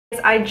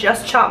I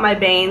just chopped my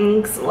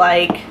bangs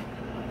like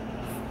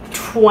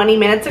 20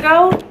 minutes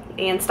ago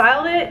and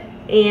styled it,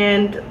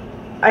 and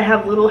I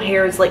have little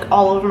hairs like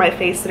all over my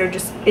face that are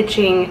just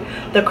itching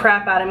the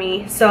crap out of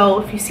me. So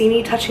if you see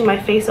me touching my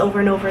face over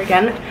and over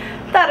again,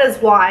 that is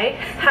why.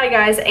 Hi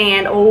guys,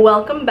 and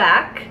welcome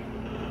back.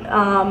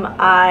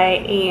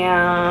 I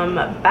am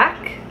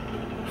back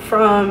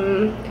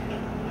from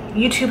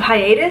YouTube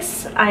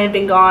hiatus. I have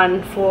been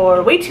gone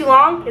for way too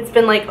long. It's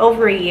been like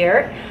over a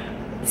year.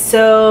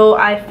 So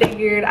I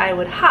figured I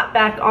would hop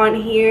back on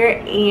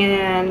here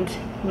and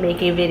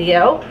make a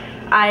video.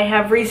 I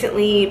have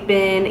recently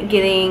been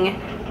getting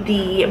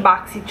the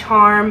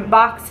Boxycharm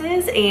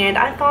boxes, and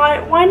I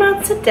thought, why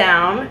not sit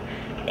down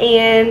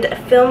and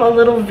film a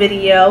little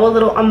video, a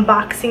little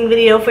unboxing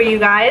video for you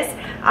guys.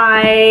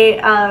 I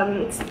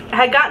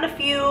had gotten a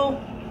few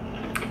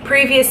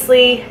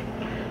previously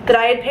that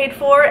I had paid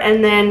for,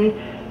 and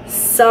then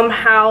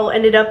somehow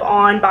ended up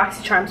on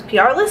Boxycharm's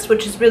PR list,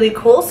 which is really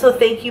cool, so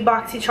thank you,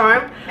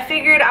 Boxycharm. I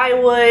figured I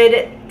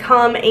would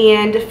come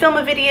and film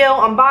a video,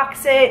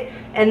 unbox it,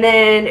 and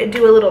then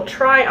do a little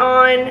try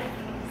on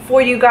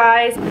for you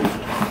guys.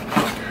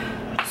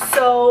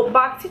 So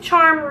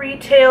Boxycharm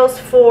retails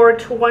for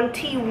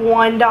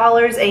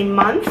 $21 a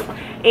month,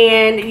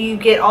 and you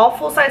get all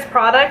full-size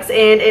products,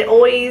 and it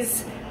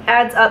always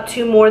adds up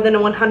to more than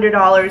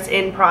 $100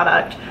 in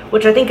product,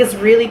 which I think is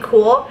really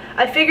cool.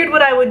 I figured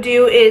what I would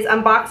do is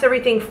unbox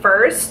everything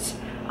first.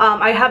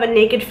 I have a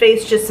naked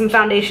face, just some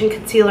foundation,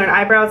 concealer, and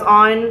eyebrows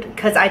on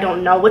because I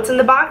don't know what's in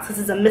the box. This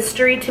is a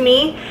mystery to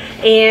me,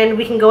 and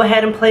we can go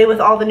ahead and play with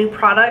all the new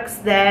products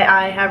that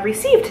I have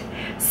received.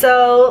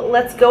 So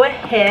let's go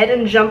ahead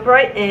and jump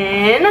right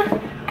in,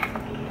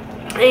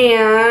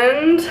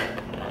 and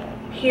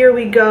here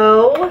we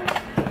go.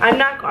 I'm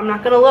not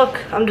gonna look,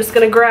 I'm just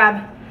gonna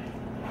grab.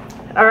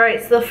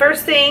 Alright, so the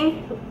first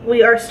thing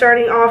we are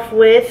starting off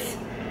with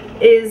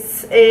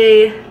is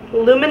a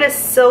Luminous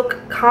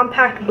Silk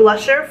Compact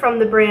Blusher from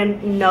the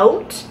brand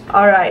Note.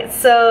 Alright,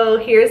 so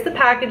here's the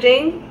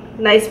packaging.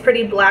 Nice,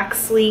 pretty black,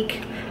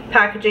 sleek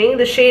packaging.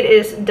 The shade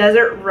is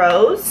Desert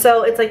Rose.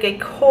 So it's like a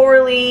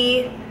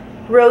corally,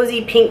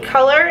 rosy pink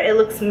color. It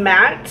looks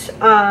matte.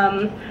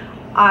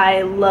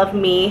 I love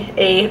me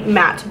a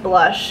matte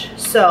blush,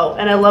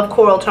 and I love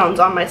coral tones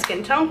on my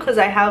skin tone because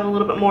I have a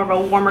little bit more of a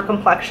warmer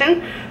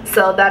complexion,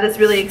 so that is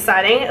really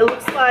exciting. It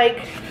looks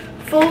like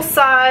full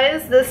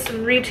size. This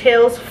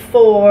retails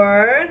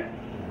for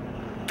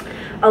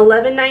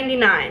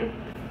 $11.99.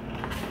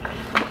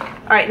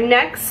 Alright,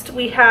 next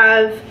we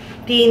have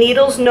the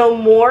Needles No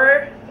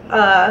More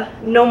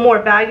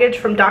Baggage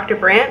from Dr.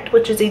 BRANDT,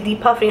 which is a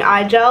depuffing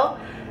eye gel.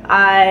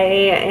 I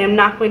am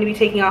not going to be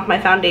taking off my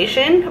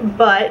foundation,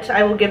 but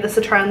I will give this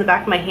a try on the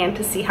back of my hand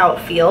to see how it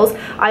feels.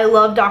 I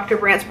love Dr.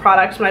 BRANDT's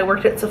products. When I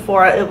worked at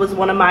Sephora, it was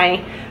one of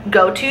my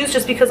go-tos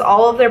just because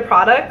all of their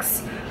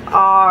products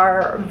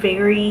are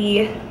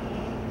very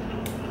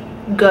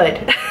good.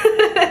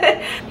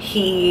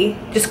 He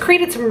just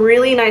created some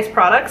really nice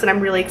products, and I'm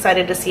really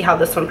excited to see how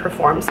this one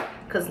performs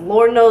because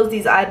Lord knows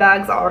these eye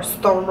bags are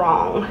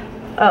strong.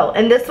 Oh,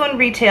 and this one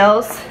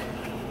retails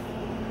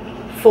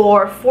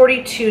for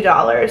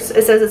 $42.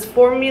 It says it's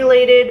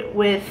formulated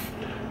with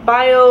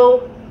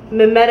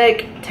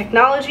biomimetic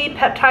technology,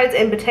 peptides,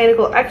 and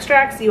botanical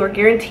extracts. You are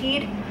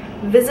guaranteed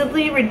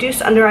visibly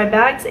reduced under eye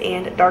bags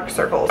and dark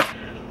circles.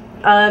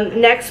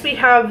 Next we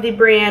have the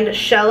brand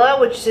Chella,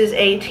 which is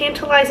a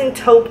tantalizing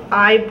taupe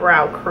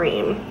eyebrow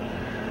cream.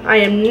 I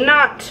am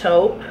not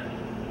taupe.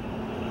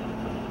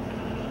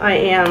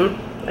 I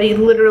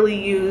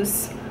literally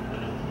use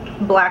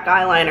black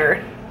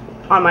eyeliner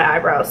on my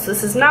eyebrows.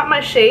 This is not my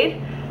shade.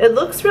 It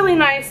looks really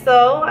nice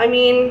though. I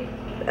mean,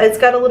 it's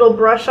got a little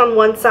brush on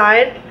one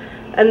side,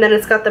 and then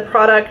it's got the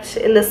product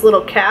in this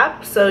little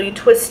cap, so you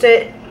twist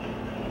it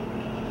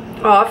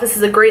off. This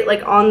is a great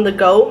like on the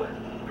go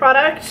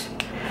product.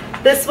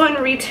 This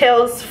one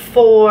retails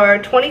for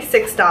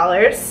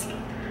 $26.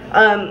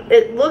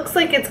 It looks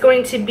like it's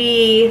going to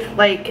be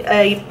like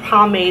a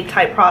pomade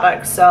type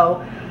product,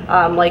 so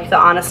like the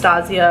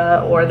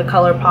Anastasia or the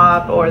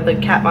ColourPop or the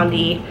Kat Von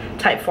D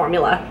type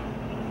formula.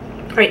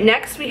 Alright,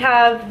 next we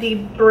have the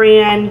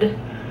brand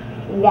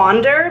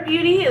Wander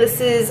Beauty.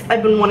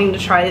 I've been wanting to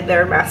try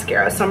their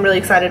mascara, so I'm really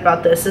excited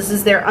about this. This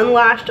is their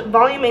Unlashed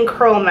Volume and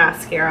Curl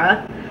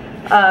Mascara.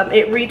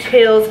 It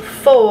retails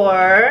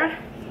for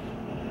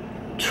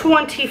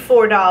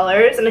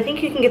 $24, and I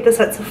think you can get this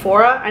at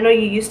Sephora. I know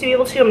you used to be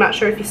able to, I'm not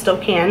sure if you still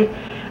can.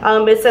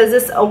 It says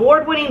this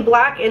award-winning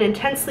black and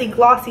intensely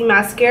glossy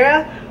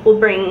mascara will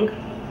bring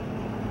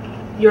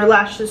your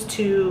lashes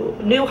to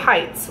new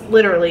heights,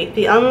 literally.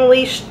 The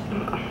Unleashed,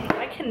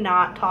 I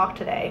cannot talk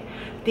today.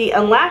 The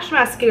Unlashed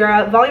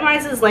mascara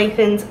volumizes,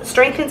 lengthens,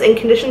 strengthens, and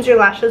conditions your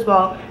lashes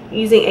while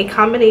using a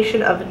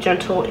combination of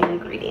gentle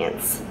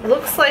ingredients. It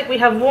looks like we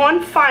have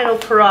one final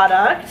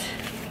product.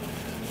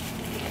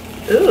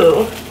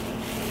 Ooh.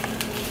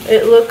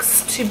 It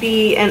looks to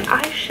be an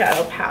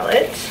eyeshadow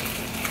palette,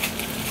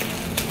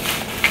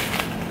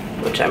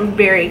 which I'm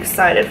very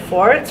excited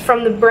for. It's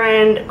from the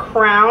brand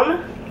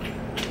Crown.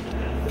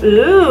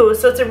 Ooh,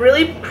 so it's a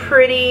really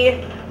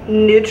pretty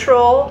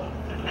neutral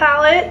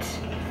palette.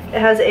 It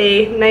has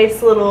a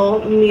nice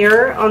little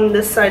mirror on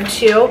this side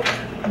too.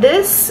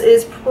 This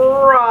is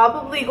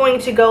probably going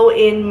to go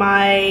in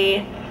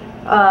my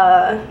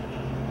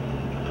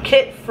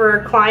kit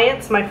for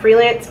clients, my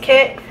freelance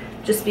kit,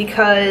 just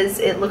because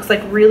it looks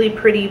like really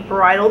pretty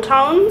bridal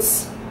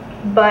tones.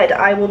 But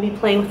I will be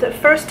playing with it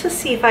first to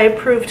see if I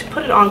approve to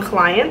put it on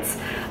clients.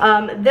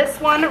 This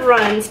one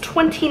runs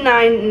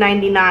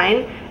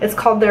 $29.99. It's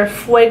called their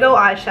Fuego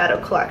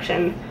eyeshadow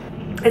collection.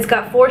 It's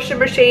got 4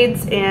 shimmer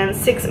shades and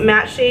 6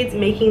 matte shades,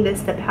 making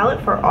this the palette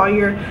for all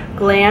your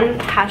glam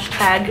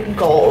hashtag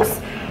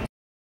goals.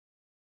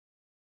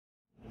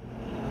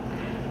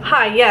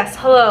 Hi, yes,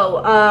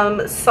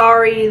 hello.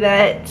 Sorry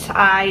that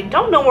I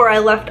don't know where I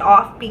left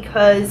off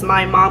because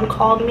my mom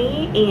called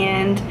me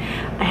and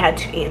I had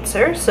to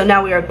answer. So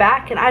now we are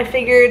back, and I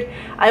figured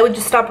I would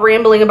just stop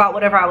rambling about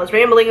whatever I was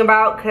rambling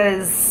about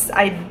because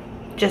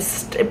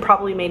it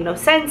probably made no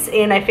sense,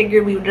 and I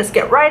figured we would just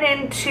get right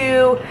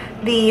into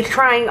the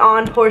trying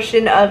on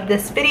portion of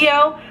this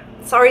video.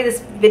 Sorry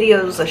this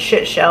video is a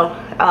shit show,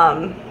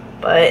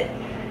 but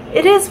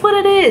it is what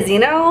it is, you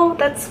know?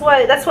 That's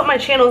what my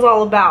channel is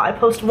all about. I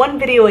post 1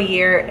 video a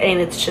year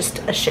and it's just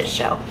a shit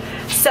show.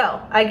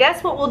 So I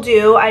guess what we'll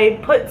do, I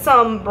put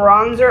some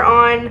bronzer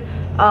on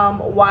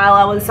while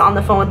I was on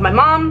the phone with my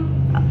mom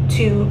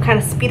to kind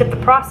of speed up the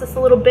process a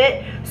little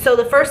bit. So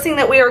the first thing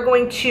that we are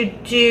going to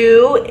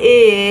do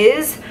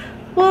is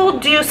we'll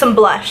do some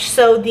blush.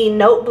 So the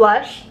Note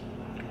blush,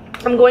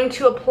 I'm going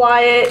to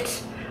apply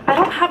it. I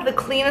don't have the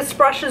cleanest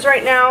brushes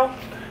right now.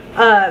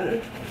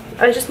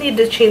 I just need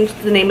to change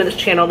the name of this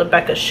channel to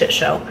Becca's Shit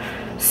Show.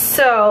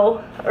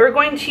 So we're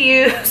going to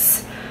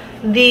use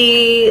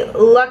the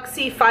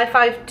Luxie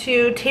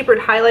 552 tapered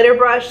highlighter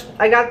brush.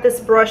 I got this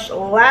brush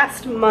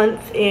last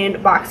month in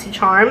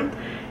Boxycharm,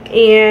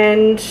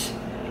 and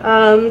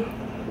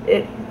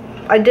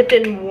I dipped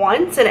in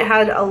once and it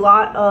had a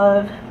lot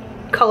of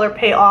color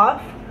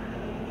payoff.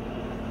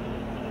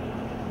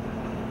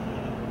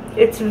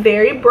 It's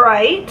very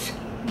bright,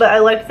 but I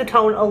like the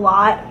tone a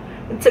lot.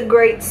 It's a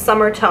great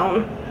summer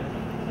tone.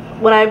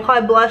 When I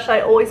apply blush,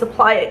 I always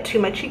apply it to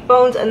my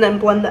cheekbones and then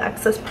blend the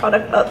excess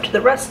product up to the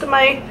rest of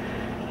my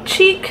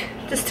cheek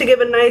just to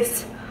give a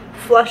nice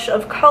flush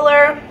of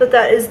color. But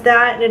that is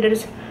that, and it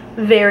is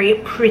very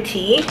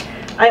pretty.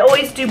 I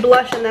always do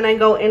blush and then I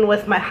go in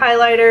with my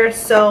highlighter,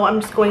 so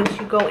I'm just going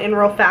to go in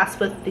real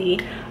fast with the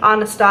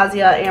ABH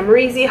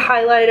Amrezy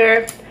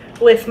Highlighter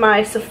with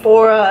my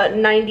Sephora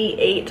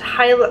 98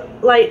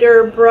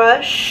 highlighter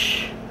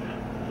brush.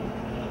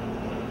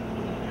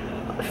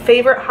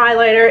 Favorite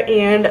highlighter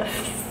and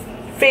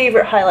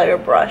favorite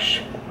highlighter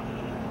brush,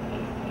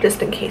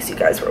 just in case you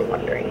guys were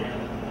wondering.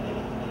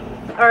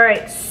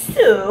 Alright,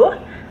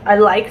 so I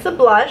like the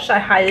blush. I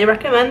highly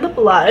recommend the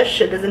blush.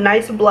 It is a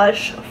nice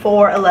blush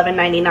for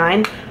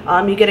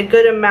 $11.99. You get a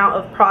good amount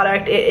of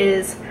product. It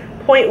is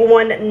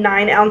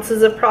 0.19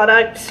 ounces of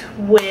product,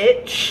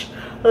 which,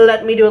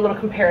 let me do a little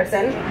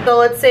comparison. So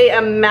let's say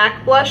a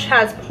MAC blush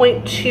has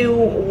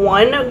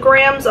 0.21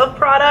 grams of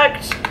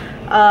product,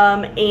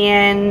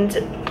 and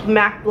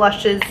MAC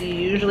blushes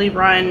usually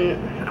run,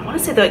 I want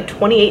to say they're like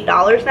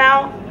 $28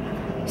 now.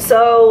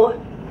 So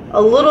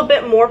a little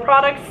bit more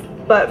product,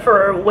 but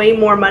for way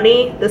more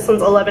money. This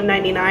one's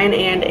 $11.99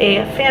 and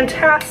a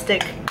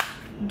fantastic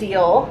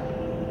deal.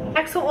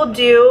 Next, what we'll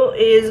do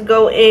is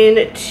go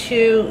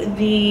into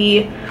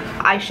the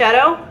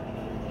eyeshadow,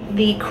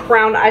 the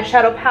Crown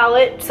eyeshadow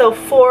palette. So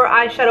for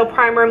eyeshadow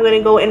primer, I'm going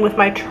to go in with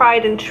my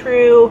tried and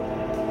true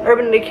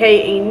Urban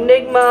Decay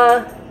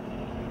Enigma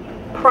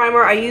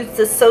primer. I used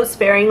this so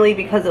sparingly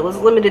because it was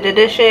limited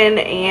edition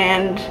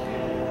and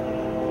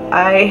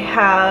I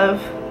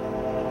have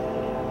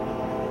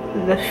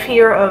the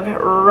fear of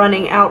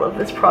running out of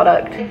this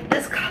product.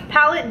 This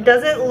palette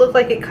doesn't look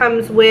like it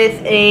comes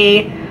with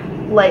a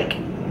like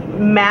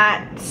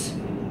matte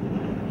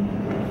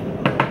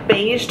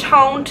beige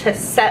tone to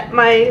set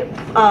my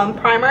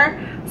primer,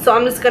 so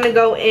I'm just gonna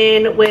go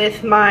in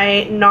with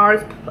my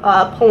NARS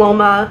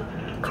Paloma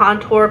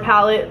contour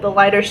palette, the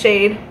lighter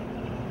shade,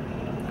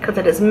 because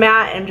it is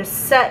matte, and just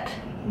set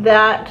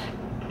that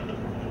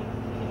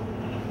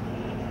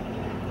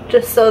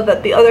just so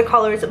that the other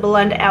colors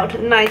blend out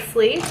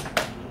nicely.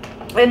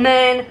 And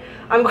then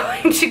I'm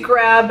going to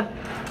grab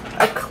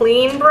a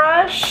clean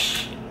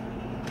brush.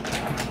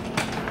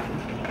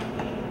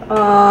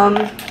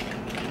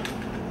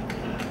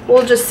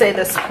 We'll just say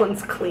this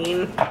one's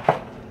clean.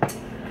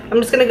 I'm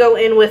just gonna go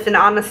in with an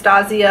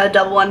Anastasia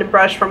double-ended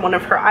brush from one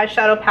of her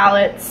eyeshadow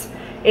palettes,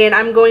 and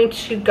I'm going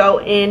to go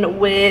in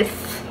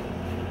with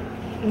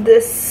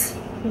this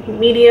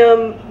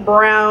medium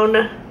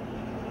brown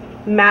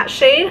matte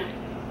shade,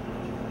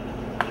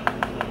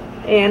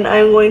 and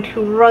I'm going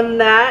to run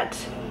that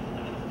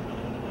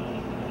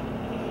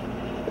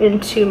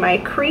into my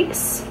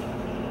crease.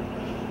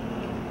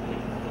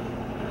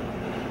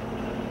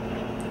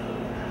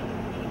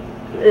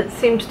 It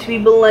seems to be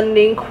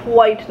blending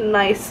quite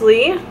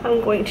nicely. I'm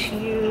going to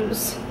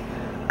use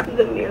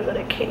the mirror that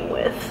it came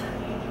with.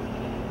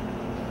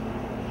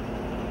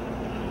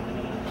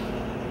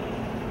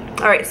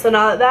 Alright, so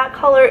now that that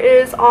color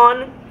is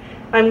on,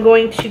 I'm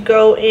going to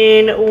go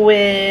in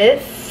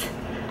with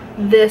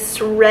this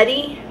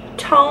Ready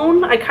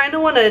tone. I kind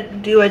of want to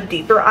do a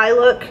deeper eye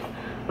look.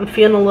 I'm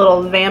feeling a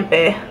little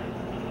vampy.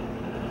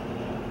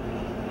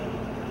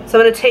 So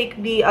I'm going to take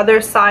the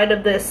other side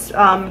of this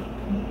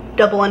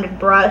double-ended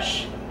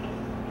brush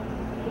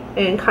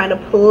and kind of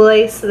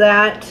place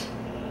that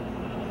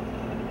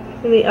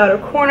in the outer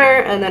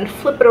corner and then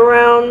flip it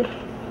around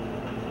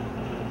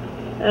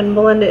and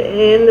blend it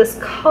in. This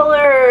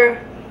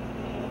color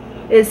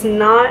is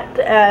not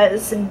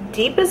as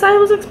deep as I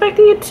was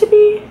expecting it to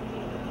be.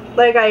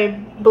 Like, I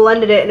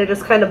blended it and it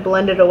just kind of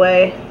blended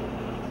away.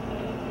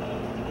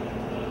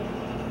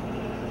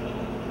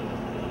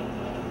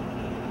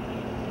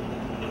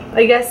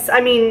 I guess, I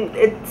mean,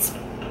 it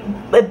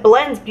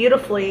blends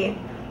beautifully,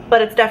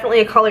 but it's definitely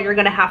a color you're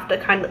gonna have to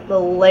kind of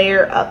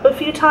layer up a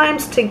few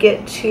times to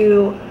get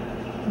to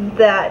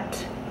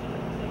that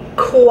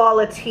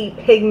quality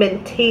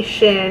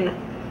pigmentation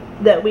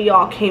that we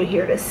all came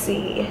here to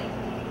see.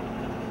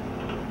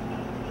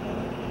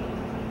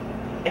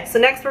 Okay, so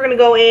next we're gonna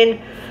go in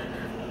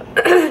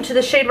to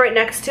the shade right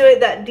next to it,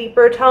 that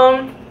deeper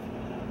tone,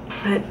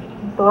 that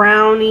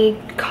browny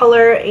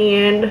color,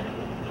 and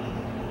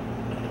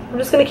I'm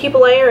just gonna keep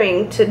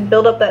layering to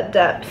build up that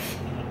depth.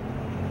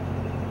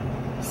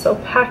 So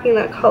packing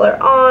that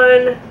color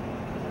on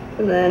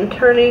and then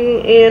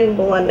turning and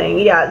blending.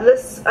 Yeah,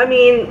 this, I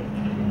mean,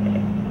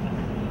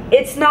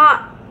 it's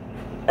not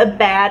a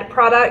bad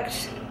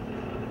product.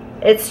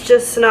 It's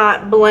just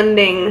not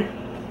blending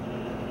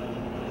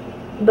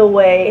the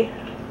way,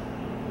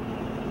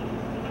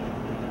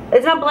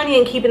 it's not blending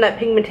and keeping that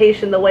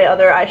pigmentation the way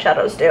other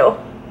eyeshadows do.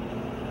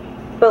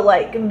 But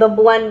like, the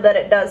blend that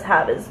it does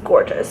have is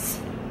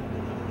gorgeous.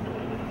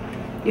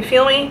 You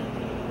feel me?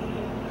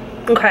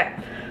 Okay,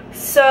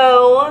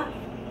 so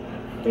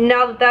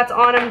now that that's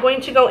on, I'm going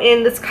to go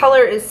in. This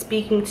color is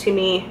speaking to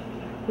me.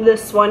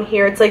 This one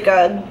here, it's like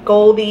a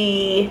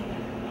goldy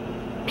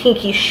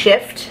pinky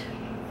shift,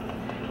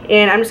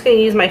 and I'm just going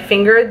to use my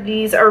finger.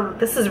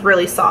 This is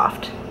really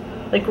soft,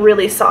 like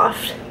really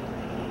soft.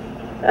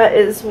 That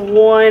is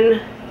one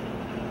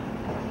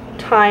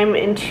time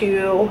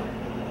into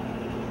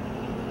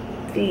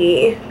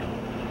the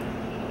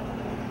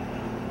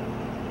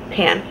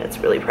pan. It's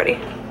really pretty.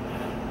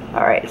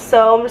 Alright,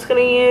 so I'm just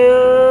going to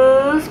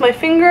use my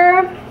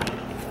finger.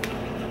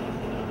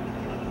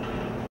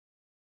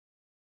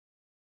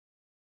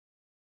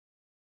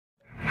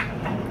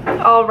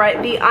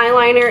 Alright, the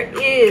eyeliner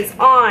is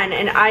on,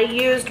 and I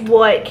used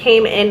what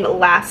came in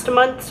last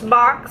month's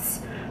box,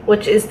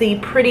 which is the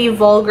Pretty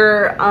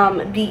Vulgar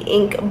The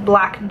Ink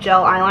Black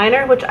Gel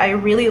Eyeliner, which I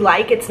really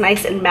like. It's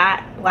nice and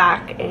matte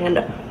black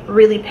and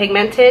really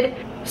pigmented.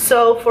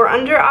 So for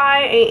under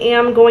eye, I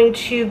am going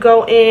to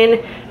go in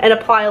and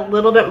apply a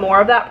little bit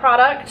more of that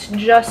product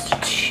just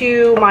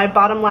to my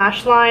bottom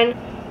lash line,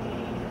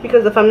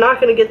 because if I'm not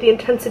going to get the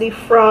intensity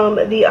from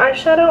the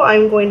eyeshadow,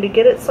 I'm going to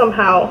get it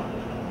somehow,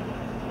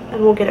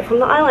 and we'll get it from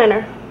the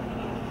eyeliner.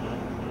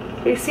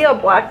 You see how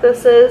black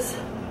this is?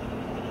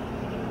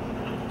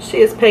 She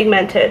is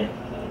pigmented.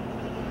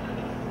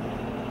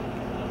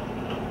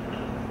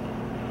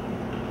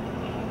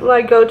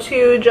 My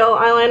go-to gel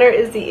eyeliner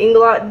is the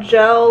Inglot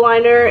Gel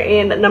Liner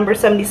in number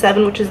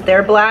 77, which is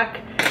their black,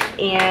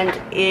 and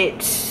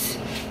it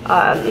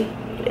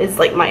is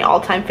like my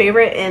all-time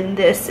favorite, and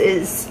this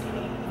is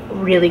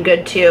really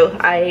good too.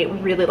 I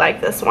really like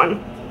this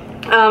one.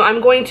 I'm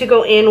going to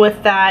go in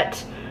with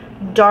that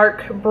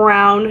dark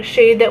brown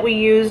shade that we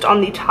used on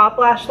the top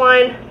lash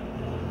line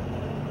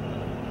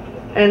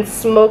and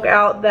smoke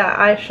out that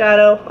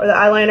eyeshadow or the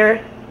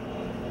eyeliner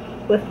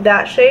with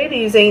that shade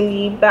using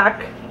the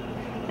back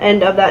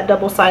end of that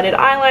double-sided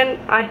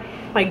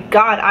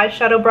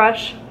eyeshadow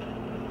brush.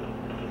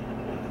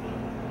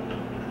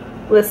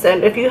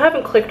 Listen, if you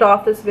haven't clicked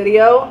off this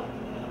video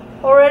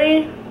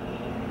already,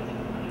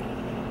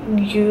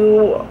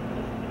 you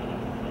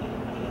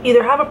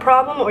either have a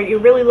problem or you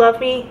really love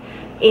me,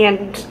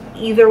 and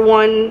either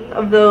one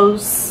of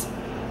those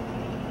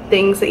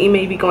things that you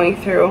may be going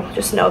through,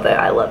 just know that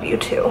I love you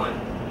too.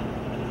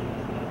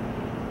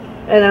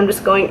 And I'm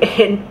just going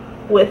in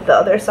with the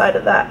other side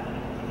of that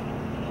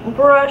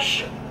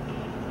brush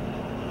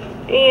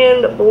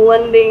and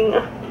blending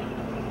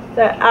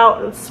that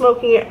out and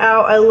smoking it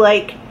out. I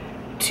like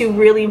to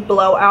really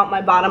blow out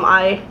my bottom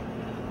eye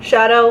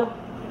shadow.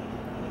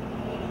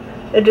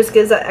 It just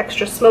gives that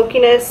extra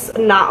smokiness.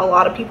 Not a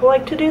lot of people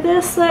like to do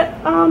this that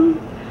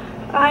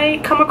I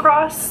come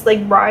across.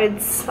 Like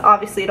brides,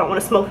 obviously you don't want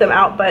to smoke them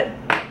out, but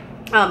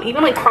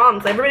even like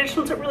proms, everybody just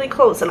wants it really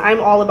close, and I'm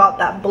all about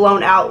that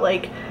blown out,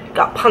 like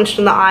got punched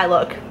in the eye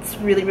look. It's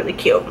really, really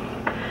cute.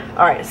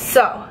 Alright,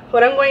 so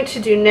what I'm going to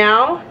do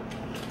now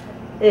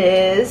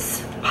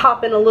is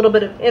pop in a little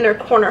bit of inner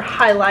corner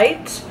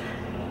highlight,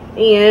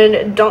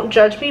 and don't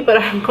judge me, but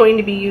I'm going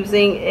to be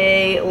using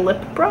a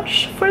lip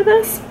brush for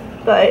this,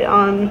 but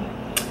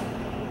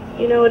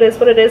you know, it is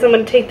what it is. I'm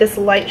going to take this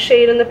light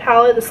shade in the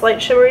palette, this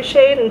light shimmery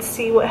shade, and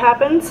see what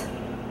happens.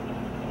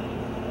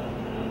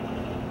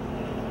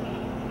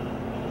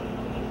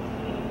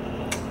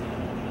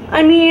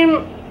 I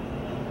mean,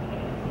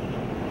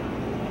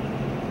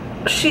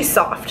 she's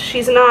soft.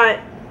 She's not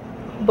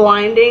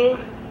blinding,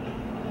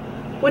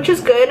 which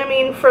is good. I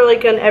mean, for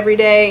like an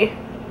everyday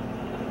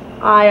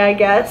eye, I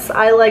guess.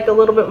 I like a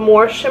little bit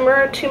more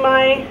shimmer to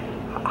my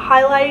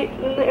highlight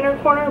in the inner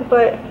corner,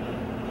 but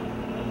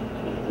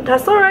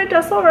that's alright,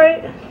 that's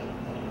alright.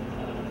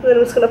 And then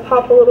I'm just going to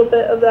pop a little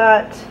bit of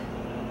that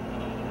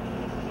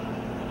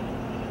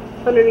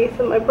underneath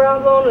of my brow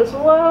bone as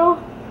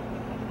well.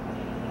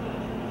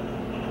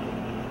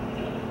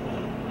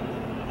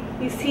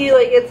 You see,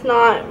 like, it's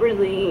not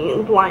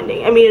really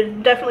blinding. I mean,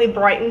 it definitely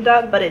brightened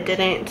up, but it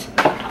didn't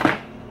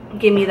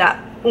give me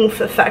that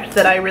oomph effect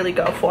that I really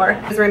go for.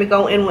 We're going to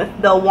go in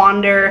with the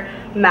Wander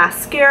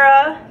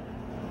mascara.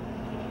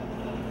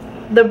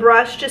 The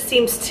brush just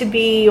seems to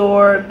be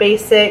your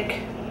basic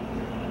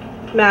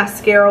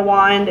mascara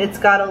wand. It's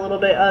got a little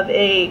bit of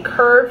a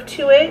curve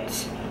to it,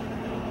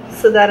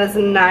 so that is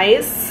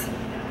nice.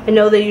 I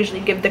know they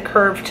usually give the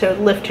curve to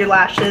lift your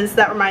lashes.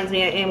 That reminds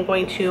me, I am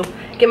going to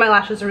give my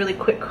lashes a really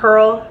quick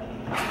curl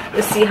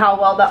to see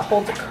how well that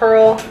holds a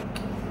curl.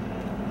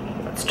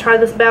 Let's try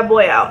this bad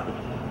boy out.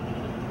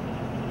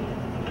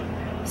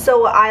 So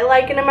what I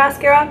like in a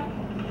mascara,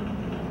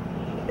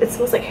 it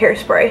smells like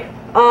hairspray.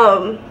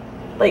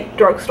 Like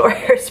drugstore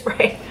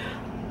hairspray.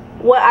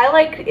 What I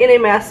like in a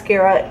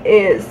mascara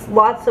is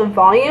lots of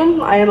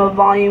volume. I am a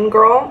volume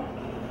girl.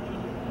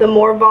 The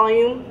more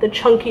volume, the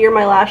chunkier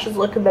my lashes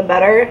look, the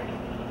better.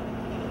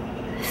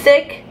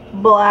 Thick,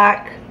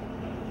 black,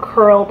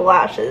 curled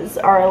lashes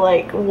are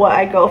like what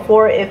I go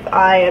for if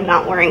I am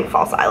not wearing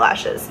false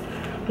eyelashes.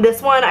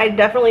 This one, I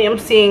definitely am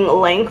seeing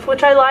length,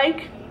 which I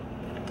like.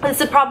 This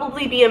would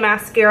probably be a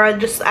mascara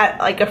just at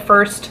like a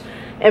first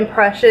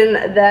impression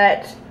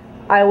that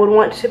I would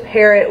want to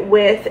pair it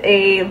with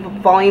a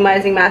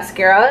volumizing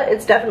mascara.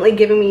 It's definitely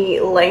giving me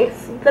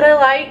length that I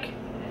like,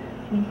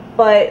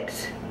 but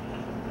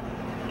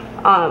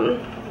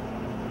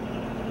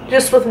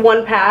just with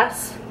one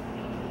pass,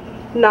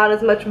 not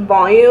as much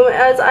volume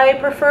as I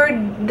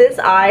preferred. This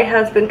eye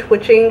has been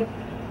twitching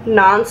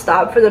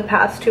non-stop for the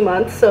past 2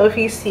 months, so if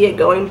you see it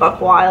going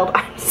buck wild,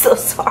 I'm so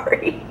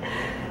sorry.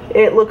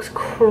 It looks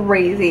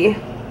crazy.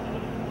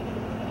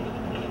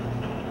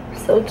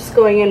 So just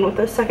going in with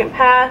a second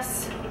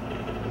pass.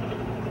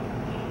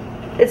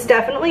 It's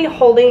definitely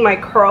holding my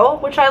curl,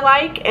 which I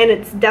like, and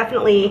it's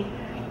definitely,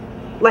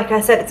 like I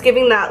said, it's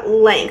giving that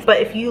length.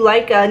 But if you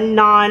like a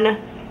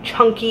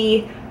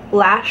non-chunky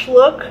lash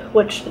look,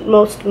 which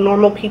most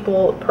normal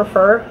people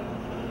prefer,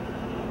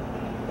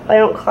 I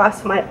don't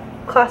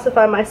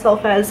classify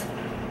myself as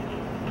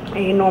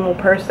a normal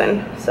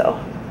person,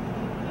 so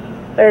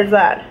there's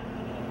that.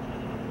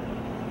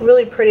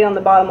 Really pretty on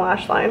the bottom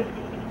lash line.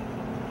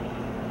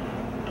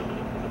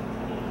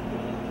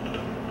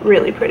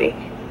 Really pretty.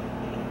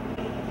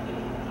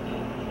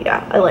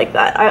 Yeah, I like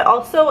that. I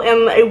also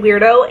am a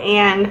weirdo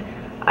and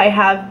I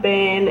have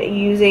been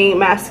using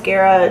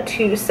mascara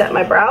to set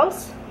my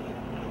brows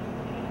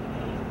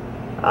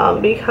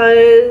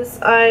because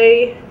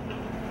I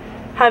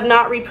have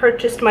not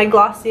repurchased my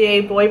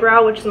Glossier Boy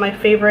Brow, which is my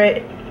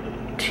favorite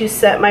to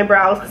set my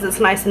brows because it's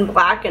nice and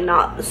black and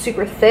not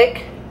super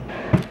thick.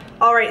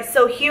 Alright,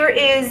 so here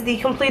is the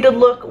completed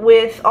look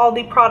with all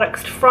the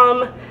products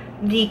from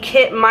the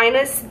kit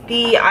minus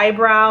the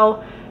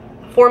eyebrow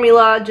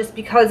formula, just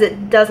because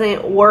it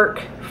doesn't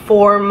work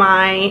for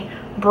my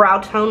brow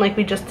tone like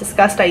we just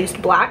discussed. I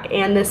used black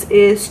and this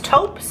is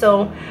taupe,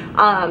 so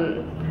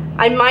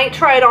I might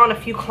try it on a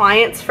few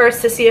clients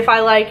first to see if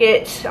I like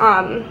it,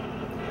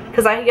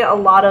 because I get a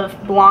lot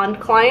of blonde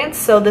clients,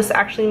 so this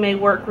actually may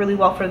work really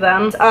well for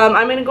them.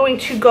 I'm going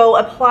to go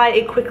apply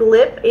a quick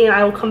lip and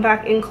I will come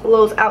back and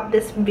close out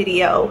this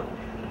video.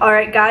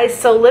 Alright guys,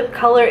 so lip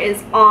color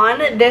is on.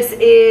 This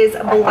is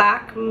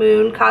Black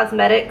Moon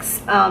Cosmetics,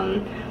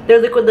 their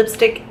liquid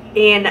lipstick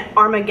in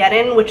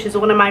Armageddon, which is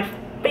one of my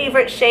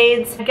favorite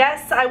shades. I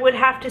guess I would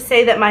have to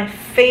say that my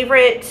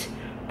favorite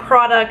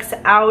products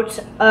out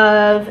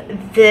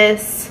of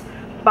this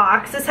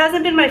box, this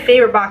hasn't been my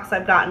favorite box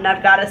I've gotten,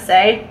 I've got to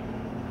say,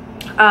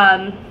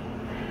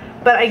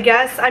 but I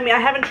guess, I mean, I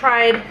haven't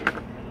tried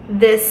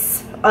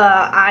this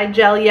eye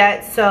gel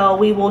yet, so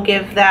we will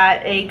give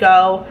that a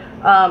go.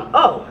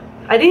 Oh,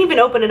 I didn't even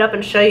open it up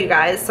and show you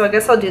guys, so I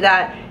guess I'll do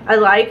that. I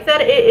like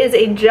that it is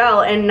a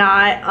gel and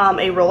not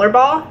a roller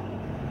ball,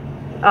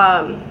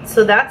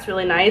 so that's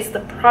really nice. The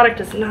product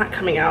is not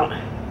coming out.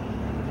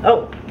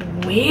 Oh,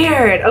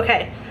 weird.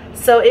 Okay,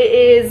 so it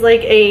is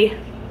like a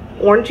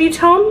orangey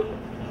tone,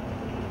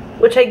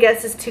 which I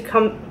guess is to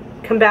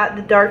combat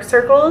the dark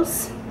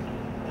circles.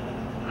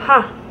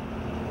 Huh.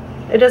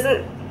 It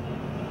doesn't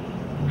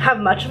have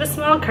much of a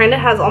smell. Kind of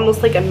has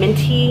almost like a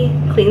minty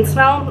clean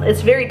smell.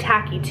 It's very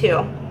tacky too.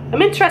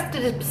 I'm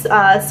interested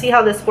to see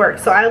how this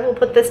works, so I will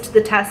put this to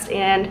the test,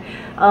 and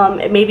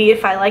maybe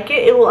if I like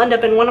it, it will end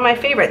up in one of my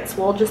favorites.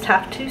 We'll just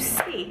have to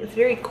see. It's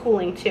very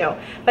cooling too.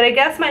 But I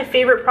guess my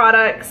favorite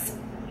products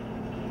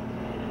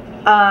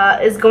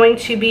is going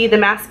to be the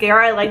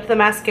mascara. I liked the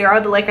mascara,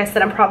 but like I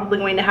said, I'm probably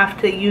going to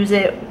have to use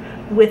it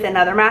with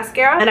another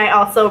mascara. And I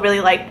also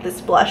really liked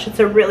this blush. It's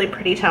a really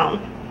pretty tone,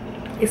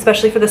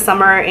 especially for the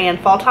summer and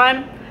fall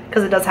time,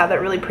 because it does have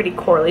that really pretty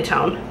corally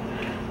tone.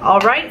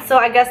 Alright, so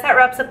I guess that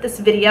wraps up this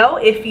video.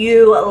 If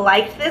you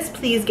liked this,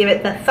 please give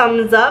it the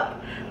thumbs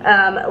up.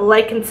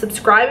 Like and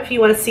subscribe if you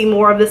want to see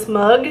more of this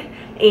mug,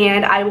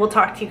 and I will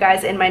talk to you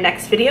guys in my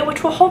next video,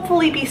 which will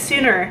hopefully be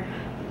sooner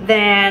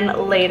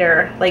than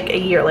later, like a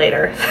year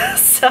later.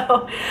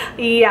 So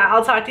yeah,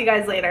 I'll talk to you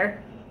guys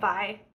later. Bye.